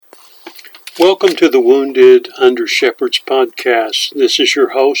Welcome to the Wounded Under Shepherds podcast. This is your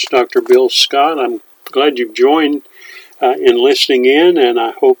host, Dr. Bill Scott. I'm glad you've joined in listening in, and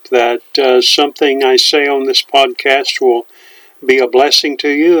I hope that something I say on this podcast will be a blessing to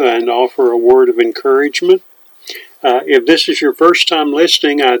you and offer a word of encouragement. If this is your first time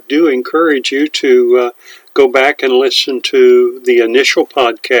listening, I do encourage you to go back and listen to the initial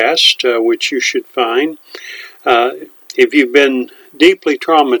podcast, which you should find. If you've been deeply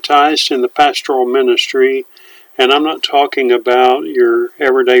traumatized in the pastoral ministry, and I'm not talking about your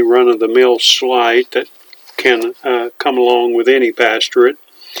everyday run-of-the-mill slight that can come along with any pastorate,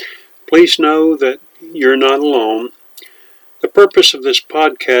 please know that you're not alone. The purpose of this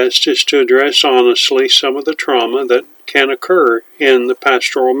podcast is to address honestly some of the trauma that can occur in the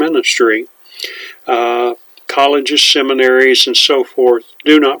pastoral ministry. Colleges, seminaries, and so forth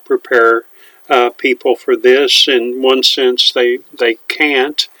do not prepare people for this. In one sense, they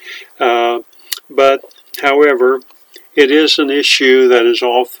can't. But, however, it is an issue that is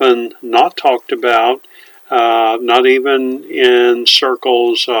often not talked about, not even in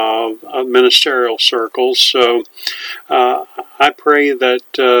circles of ministerial circles. So I pray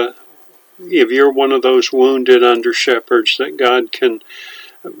that if you're one of those wounded under shepherds, that God can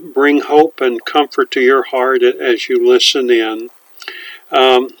bring hope and comfort to your heart as you listen in.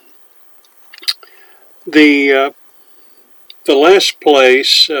 The last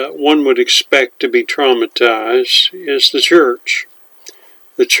place one would expect to be traumatized is the church.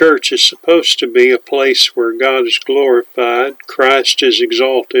 The church is supposed to be a place where God is glorified, Christ is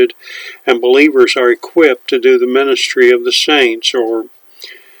exalted, and believers are equipped to do the ministry of the saints. Or,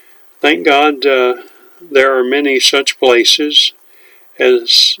 thank God, there are many such places.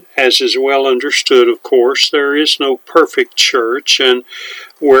 As is well understood, of course, there is no perfect church, and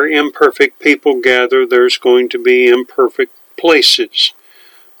where imperfect people gather, there's going to be imperfect places.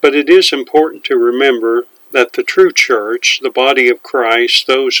 But it is important to remember that the true church, the body of Christ,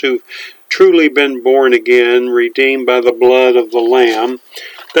 those who've truly been born again, redeemed by the blood of the Lamb,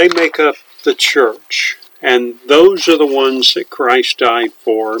 they make up the church. And those are the ones that Christ died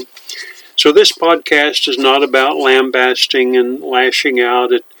for. So this podcast is not about lambasting and lashing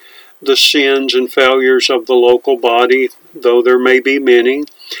out at the sins and failures of the local body, though there may be many.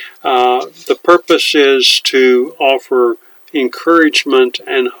 The purpose is to offer encouragement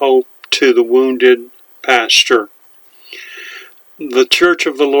and hope to the wounded pastor. The Church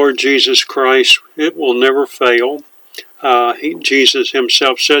of the Lord Jesus Christ, it will never fail. Jesus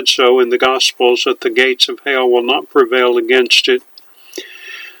himself said so in the Gospels, that the gates of hell will not prevail against it.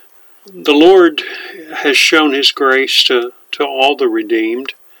 The Lord has shown his grace to all the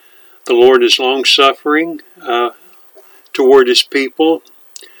redeemed. The Lord is long-suffering toward his people,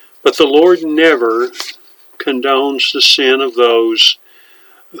 but the Lord never condones the sin of those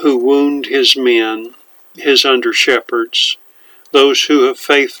who wound his men, his under-shepherds, those who have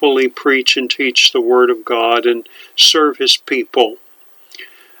faithfully preach and teach the Word of God and serve his people,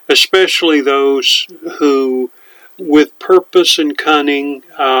 especially those who, with purpose and cunning,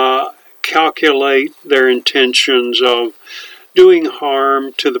 calculate their intentions of doing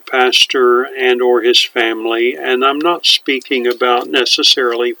harm to the pastor and or his family. And I'm not speaking about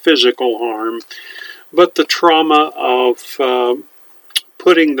necessarily physical harm, but the trauma of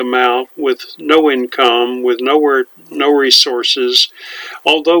putting them out with no income, with no resources,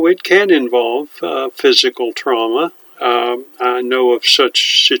 although it can involve physical trauma. I know of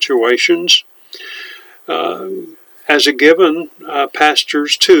such situations. As a given,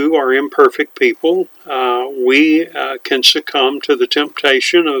 pastors too are imperfect people. We can succumb to the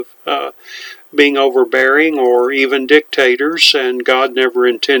temptation of being overbearing or even dictators, and God never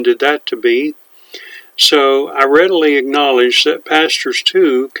intended that to be. So I readily acknowledge that pastors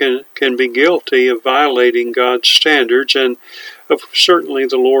too can be guilty of violating God's standards, and certainly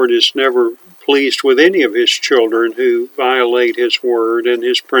the Lord is never pleased with any of his children who violate his word and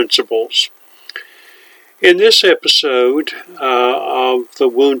his principles. In this episode of The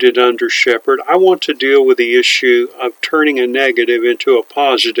Wounded Under Shepherd, I want to deal with the issue of turning a negative into a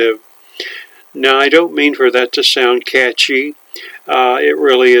positive. Now, I don't mean for that to sound catchy. It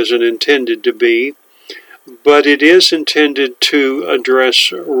really isn't intended to be. But it is intended to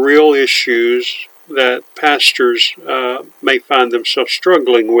address real issues that pastors may find themselves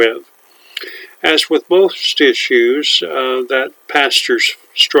struggling with. As with most issues that pastors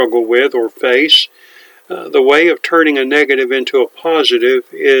struggle with or face, the way of turning a negative into a positive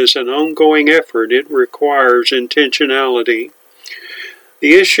is an ongoing effort. It requires intentionality.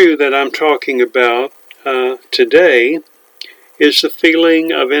 The issue that I'm talking about today is the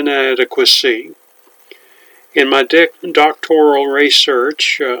feeling of inadequacy. In my doctoral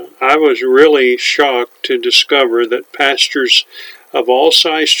research, I was really shocked to discover that pastors of all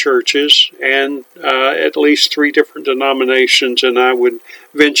size churches and at least 3 different denominations, and I would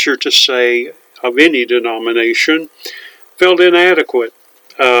venture to say of any denomination, felt inadequate.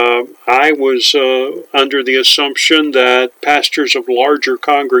 I was under the assumption that pastors of larger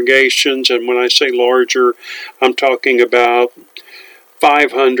congregations, and when I say larger, I'm talking about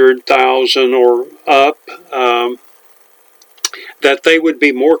 500,000 or up, that they would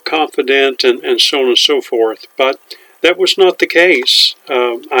be more confident and so on and so forth. But that was not the case.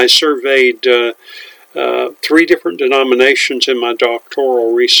 I surveyed 3 different denominations in my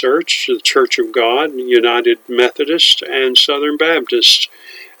doctoral research: the Church of God, United Methodist, and Southern Baptist.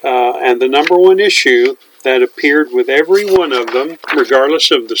 And the number one issue that appeared with every one of them,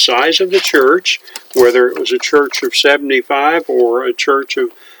 regardless of the size of the church, whether it was a church of 75 or a church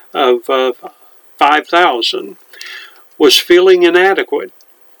of 5,000, was feeling inadequate.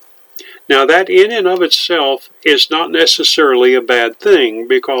 Now, that in and of itself is not necessarily a bad thing,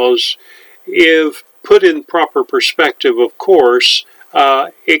 because if put in proper perspective, of course,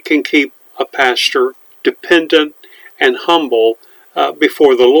 it can keep a pastor dependent and humble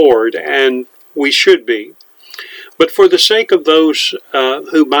before the Lord, and we should be. But for the sake of those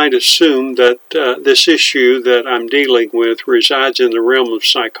who might assume that this issue that I'm dealing with resides in the realm of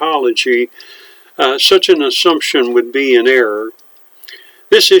psychology, such an assumption would be in error.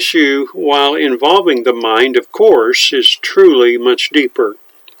 This issue, while involving the mind, of course, is truly much deeper.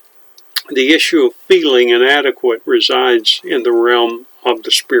 The issue of feeling inadequate resides in the realm of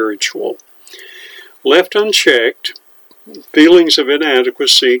the spiritual. Left unchecked, feelings of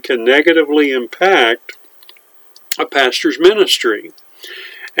inadequacy can negatively impact a pastor's ministry.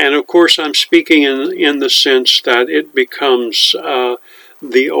 And of course, I'm speaking in the sense that it becomes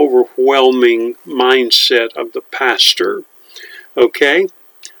the overwhelming mindset of the pastor. Okay?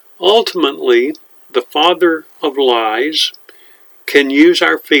 Ultimately, the father of lies can use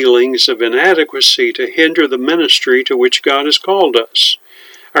our feelings of inadequacy to hinder the ministry to which God has called us.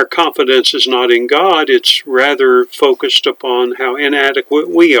 Our confidence is not in God, it's rather focused upon how inadequate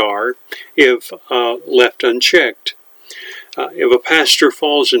we are if left unchecked. If a pastor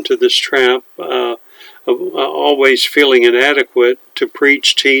falls into this trap of always feeling inadequate to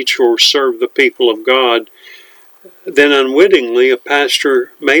preach, teach, or serve the people of God, then unwittingly a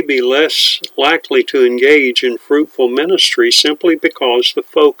pastor may be less likely to engage in fruitful ministry simply because the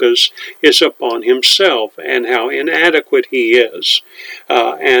focus is upon himself and how inadequate he is.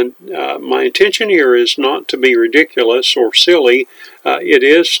 And my intention here is not to be ridiculous or silly. It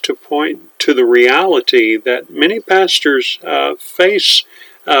is to point to the reality that many pastors face.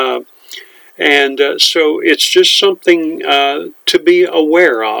 So it's just something to be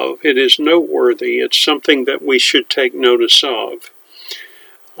aware of. It is noteworthy. It's something that we should take notice of.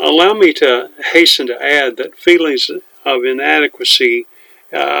 Allow me to hasten to add that feelings of inadequacy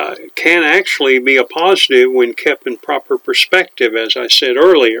can actually be a positive when kept in proper perspective, as I said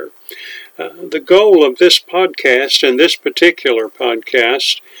earlier. The goal of this podcast, and this particular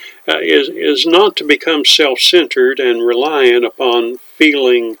podcast, is not to become self-centered and reliant upon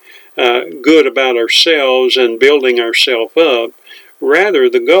feeling good about ourselves and building ourselves up. Rather,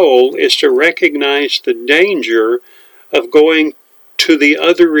 the goal is to recognize the danger of going to the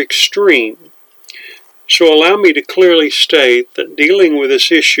other extreme. So allow me to clearly state that dealing with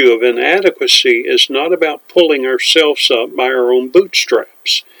this issue of inadequacy is not about pulling ourselves up by our own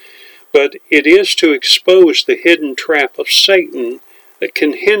bootstraps, but it is to expose the hidden trap of Satan that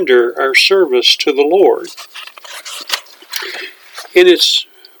can hinder our service to the Lord. In its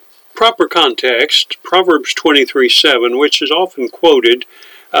proper context, Proverbs 23:7, which is often quoted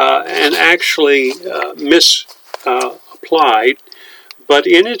and actually misapplied, but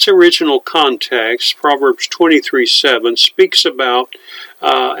in its original context, Proverbs 23:7 speaks about,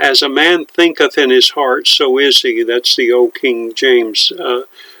 as a man thinketh in his heart, so is he. That's the old King James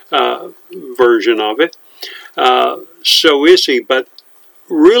version of it. So is he, but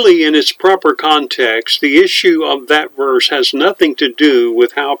really, in its proper context, the issue of that verse has nothing to do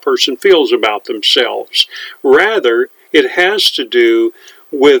with how a person feels about themselves. Rather, it has to do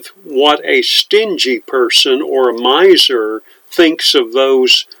with what a stingy person or a miser thinks of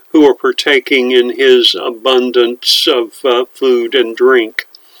those who are partaking in his abundance of food and drink.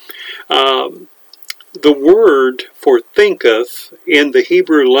 The word for thinketh in the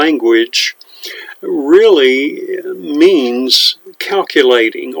Hebrew language really means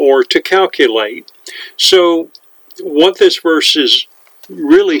calculating or to calculate. So what this verse is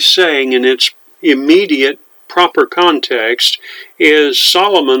really saying in its immediate proper context is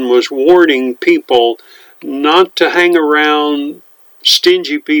Solomon was warning people not to hang around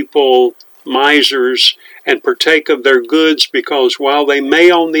stingy people, misers, and partake of their goods, because while they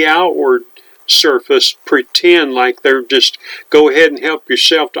may on the outward surface pretend like they're just go ahead and help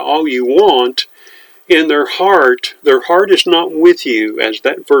yourself to all you want, in their heart is not with you, as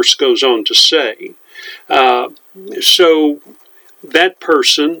that verse goes on to say. So that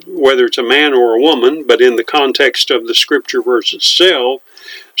person, whether it's a man or a woman, but in the context of the scripture verse itself,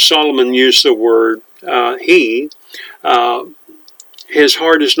 Solomon used the word he. His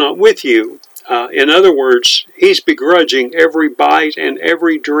heart is not with you. In other words, he's begrudging every bite and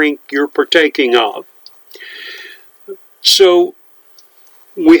every drink you're partaking of. So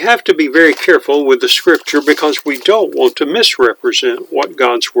we have to be very careful with the scripture, because we don't want to misrepresent what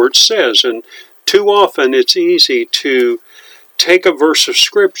God's word says. And too often it's easy to take a verse of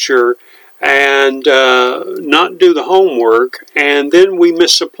scripture and not do the homework, and then we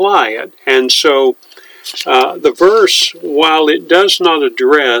misapply it. And so the verse, while it does not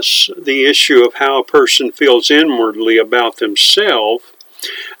address the issue of how a person feels inwardly about themselves,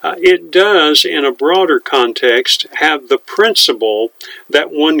 it does, in a broader context, have the principle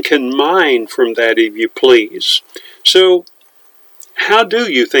that one can mine from that, if you please. So, how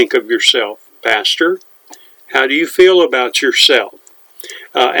do you think of yourself, Pastor? How do you feel about yourself?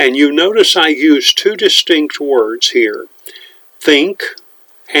 And you notice I use two distinct words here, think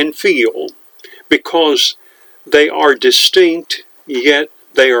and feel, because they are distinct, yet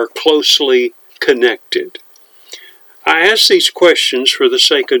they are closely connected. I ask these questions for the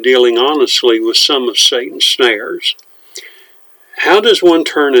sake of dealing honestly with some of Satan's snares. How does one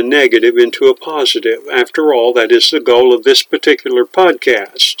turn a negative into a positive? After all, that is the goal of this particular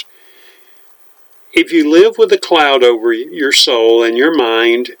podcast. If you live with a cloud over your soul and your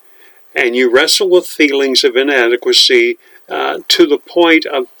mind, and you wrestle with feelings of inadequacy to the point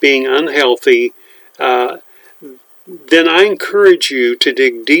of being unhealthy, then I encourage you to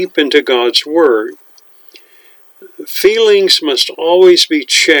dig deep into God's Word. Feelings must always be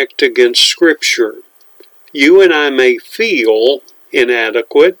checked against Scripture. You and I may feel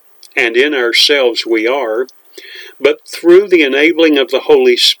inadequate, and in ourselves we are, but through the enabling of the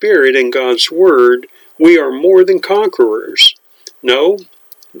Holy Spirit and God's Word, we are more than conquerors. No,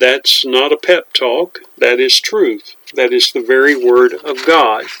 that's not a pep talk. That is truth. That is the very Word of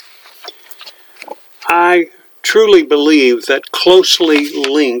God. I truly believe that closely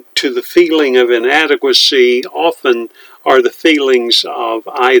linked to the feeling of inadequacy often are the feelings of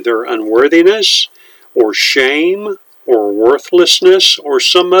either unworthiness or shame or worthlessness or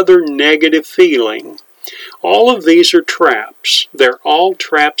some other negative feeling. All of these are traps. They're all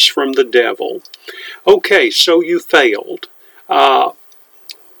traps from the devil. Okay, so you failed. God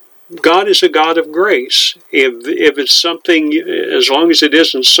is a God of grace. If it's something, as long as it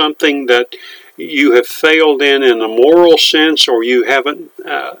isn't something that you have failed in a moral sense, or you haven't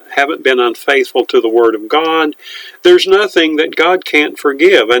been unfaithful to the Word of God, there's nothing that God can't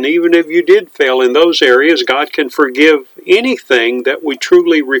forgive. And even if you did fail in those areas, God can forgive anything that we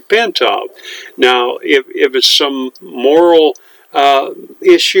truly repent of. Now, if it's some moral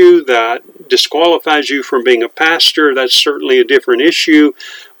issue that disqualifies you from being a pastor, that's certainly a different issue.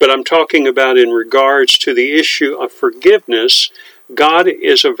 But I'm talking about in regards to the issue of forgiveness. God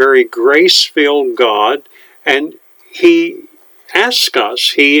is a very grace-filled God, and He asks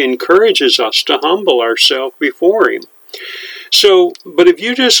us, He encourages us to humble ourselves before Him. So, but if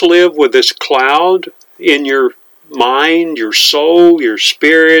you just live with this cloud in your mind, your soul, your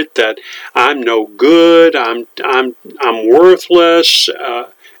spirit, that I'm no good, I'm worthless,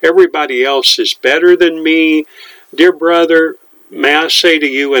 everybody else is better than me, dear brother, may I say to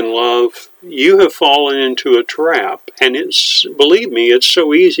you in love, you have fallen into a trap. And believe me, it's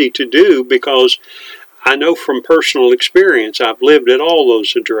so easy to do, because I know from personal experience, I've lived at all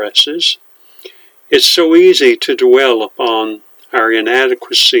those addresses. It's so easy to dwell upon our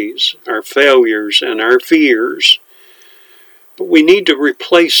inadequacies, our failures, and our fears. But we need to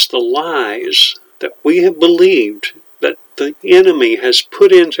replace the lies that we have believed, that the enemy has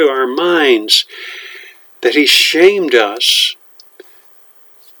put into our minds, that he shamed us.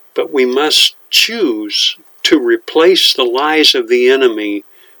 But we must choose to replace the lies of the enemy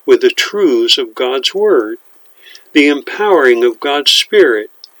with the truths of God's Word, the empowering of God's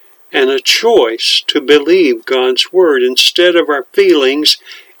Spirit, and a choice to believe God's Word instead of our feelings,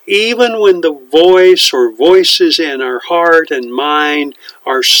 even when the voice or voices in our heart and mind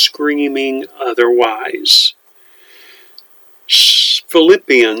are screaming otherwise.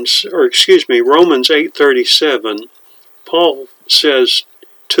 Romans 8:37, Paul says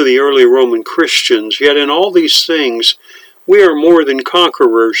to the early Roman Christians, yet in all these things We are more than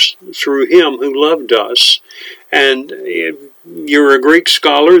conquerors through him who loved us. And if you're a Greek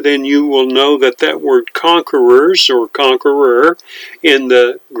scholar, then you will know that that word conquerors or conqueror in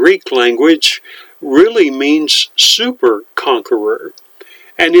the Greek language really means super conqueror.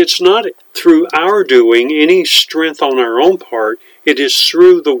 And it's not through our doing, any strength on our own part. It is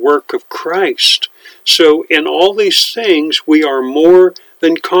through the work of Christ. So in all these things, we are more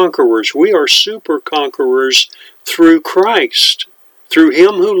than conquerors. We are super conquerors through Christ, through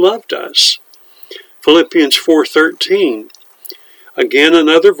him who loved us. Philippians 4:13. Again,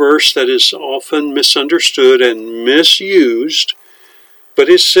 another verse that is often misunderstood and misused, but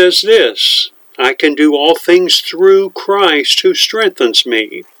it says this: I can do all things through Christ who strengthens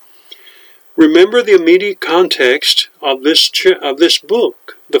me. Remember the immediate context of this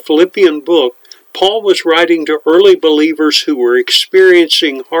book, the Philippian book. Paul was writing to early believers who were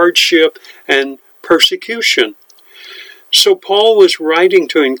experiencing hardship and persecution. So Paul was writing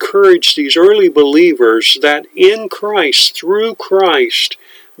to encourage these early believers that in Christ, through Christ,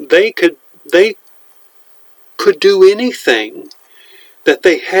 they could do anything that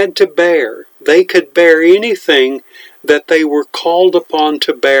they had to bear. They could bear anything that they were called upon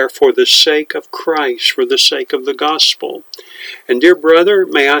to bear for the sake of Christ, for the sake of the gospel. And dear brother,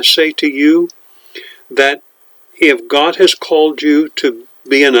 may I say to you that if God has called you to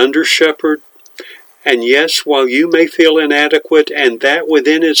be an under-shepherd, and yes, while you may feel inadequate, and that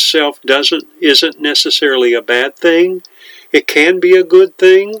within itself isn't necessarily a bad thing, it can be a good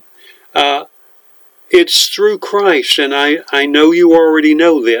thing. It's through Christ, and I know you already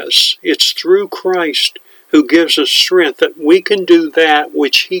know this. It's through Christ who gives us strength that we can do that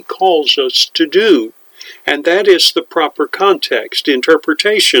which he calls us to do. And that is the proper context,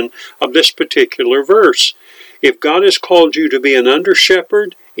 interpretation of this particular verse. If God has called you to be an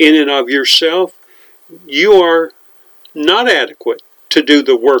under-shepherd in and of yourself, you are not adequate to do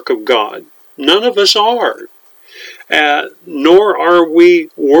the work of God. None of us are. Nor are we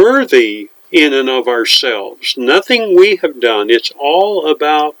worthy in and of ourselves. Nothing we have done. It's all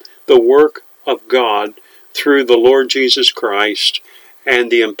about the work of God through the Lord Jesus Christ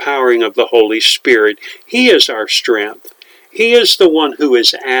and the empowering of the Holy Spirit. He is our strength. He is the one who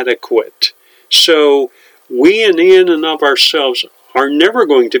is adequate. So we in and of ourselves are never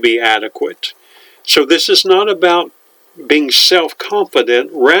going to be adequate. So this is not about being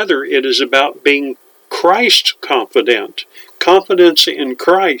self-confident. Rather, it is about being Christ-confident. Confidence in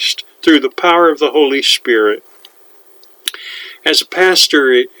Christ through the power of the Holy Spirit. As a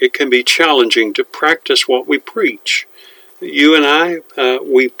pastor, it can be challenging to practice what we preach. You and I,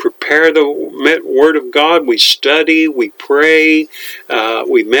 we prepare the Word of God, we study, we pray,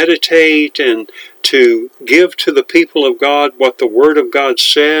 we meditate, and to give to the people of God what the Word of God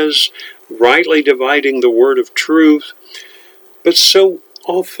says, rightly dividing the word of truth. But so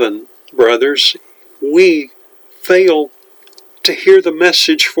often, brothers, we fail to hear the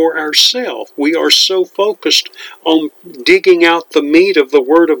message for ourselves. We are so focused on digging out the meat of the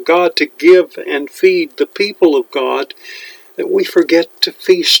Word of God to give and feed the people of God that we forget to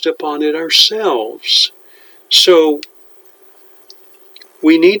feast upon it ourselves. So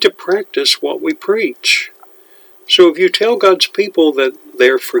we need to practice what we preach. So if you tell God's people that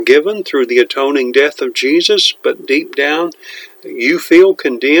they're forgiven through the atoning death of Jesus, but deep down you feel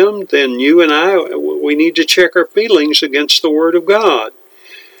condemned, then you and we need to check our feelings against the Word of God.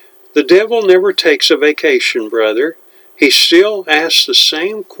 The devil never takes a vacation, brother. He still asks the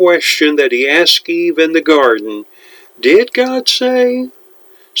same question that he asked Eve in the garden. Did God say?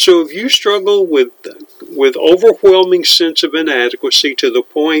 So if you struggle with overwhelming sense of inadequacy to the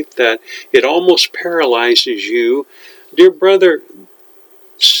point that it almost paralyzes you, dear brother,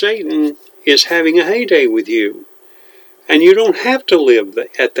 Satan is having a heyday with you. And you don't have to live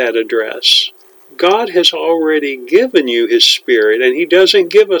at that address. God has already given you His Spirit, and He doesn't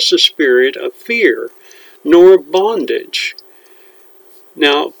give us a spirit of fear, nor of bondage.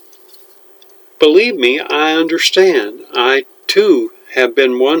 Now, believe me, I understand. I, too, have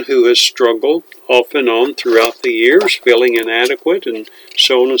been one who has struggled off and on throughout the years, feeling inadequate and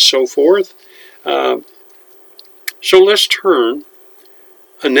so on and so forth. So let's turn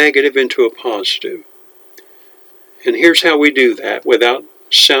a negative into a positive. And here's how we do that without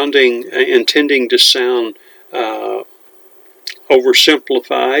intending to sound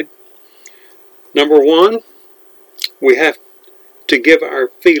oversimplified. Number one, we have to give our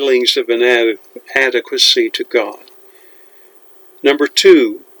feelings of inadequacy to God. Number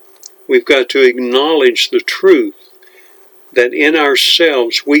two, we've got to acknowledge the truth that in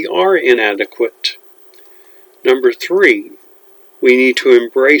ourselves we are inadequate. Number three, we need to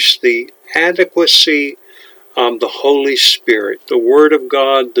embrace the adequacy the Holy Spirit, the Word of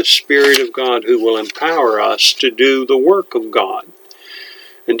God, the Spirit of God, who will empower us to do the work of God.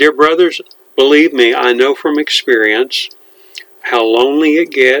 And dear brothers, believe me, I know from experience how lonely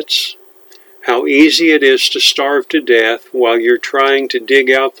it gets, how easy it is to starve to death while you're trying to dig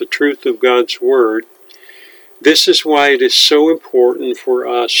out the truth of God's Word. This is why it is so important for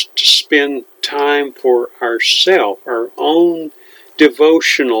us to spend time for ourselves, our own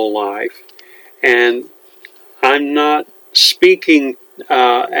devotional life. And I'm not speaking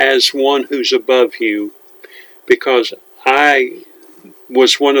as one who's above you, because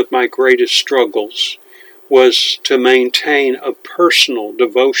one of my greatest struggles was to maintain a personal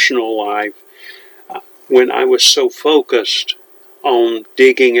devotional life when I was so focused on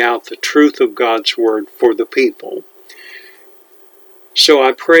digging out the truth of God's Word for the people. So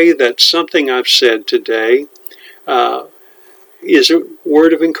I pray that something I've said today is a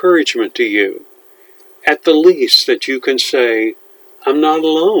word of encouragement to you. At the least, that you can say, I'm not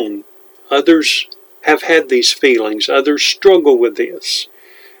alone. Others have had these feelings. Others struggle with this.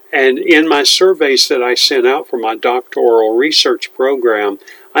 And in my surveys that I sent out for my doctoral research program,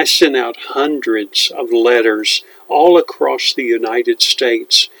 I sent out hundreds of letters all across the United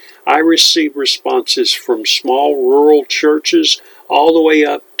States. I received responses from small rural churches all the way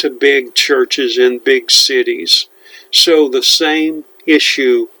up to big churches in big cities. So the same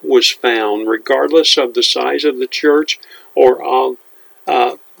issue was found, regardless of the size of the church or of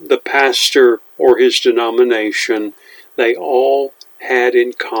the pastor or his denomination. They all had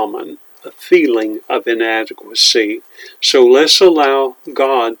in common a feeling of inadequacy. So let's allow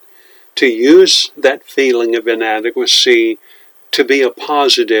God to use that feeling of inadequacy to be a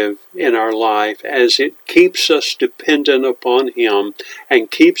positive in our life, as it keeps us dependent upon Him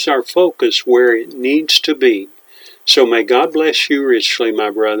and keeps our focus where it needs to be. So may God bless you richly, my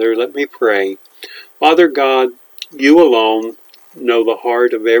brother. Let me pray. Father God, you alone know the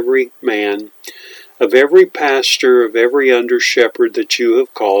heart of every man, of every pastor, of every under-shepherd that you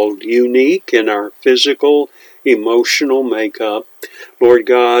have called, unique in our physical, emotional makeup, Lord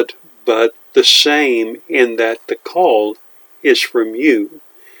God, but the same in that the call is from you.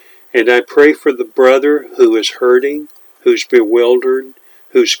 And I pray for the brother who is hurting, who's bewildered,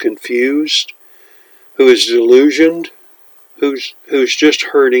 who's confused, who is delusioned, who's just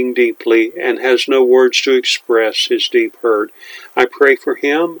hurting deeply and has no words to express his deep hurt. I pray for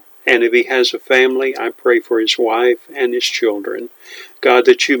him, and if he has a family, I pray for his wife and his children. God,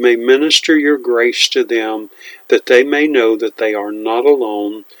 that you may minister your grace to them, that they may know that they are not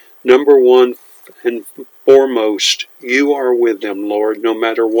alone. Number one and foremost, you are with them, Lord, no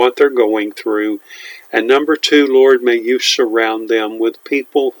matter what they're going through. And number two, Lord, may you surround them with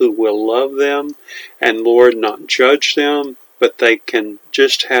people who will love them and, Lord, not judge them, but they can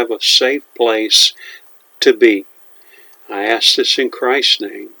just have a safe place to be. I ask this in Christ's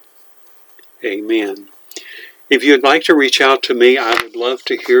name. Amen. If you'd like to reach out to me, I would love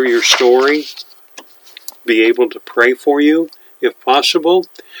to hear your story, be able to pray for you if possible.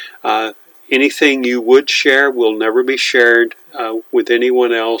 Anything you would share will never be shared with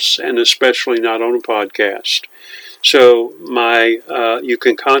anyone else, and especially not on a podcast. So you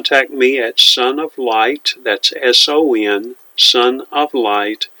can contact me at Son of Light, that's S-O-N, Son of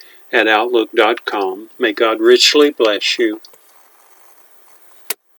Light, @outlook.com. May God richly bless you.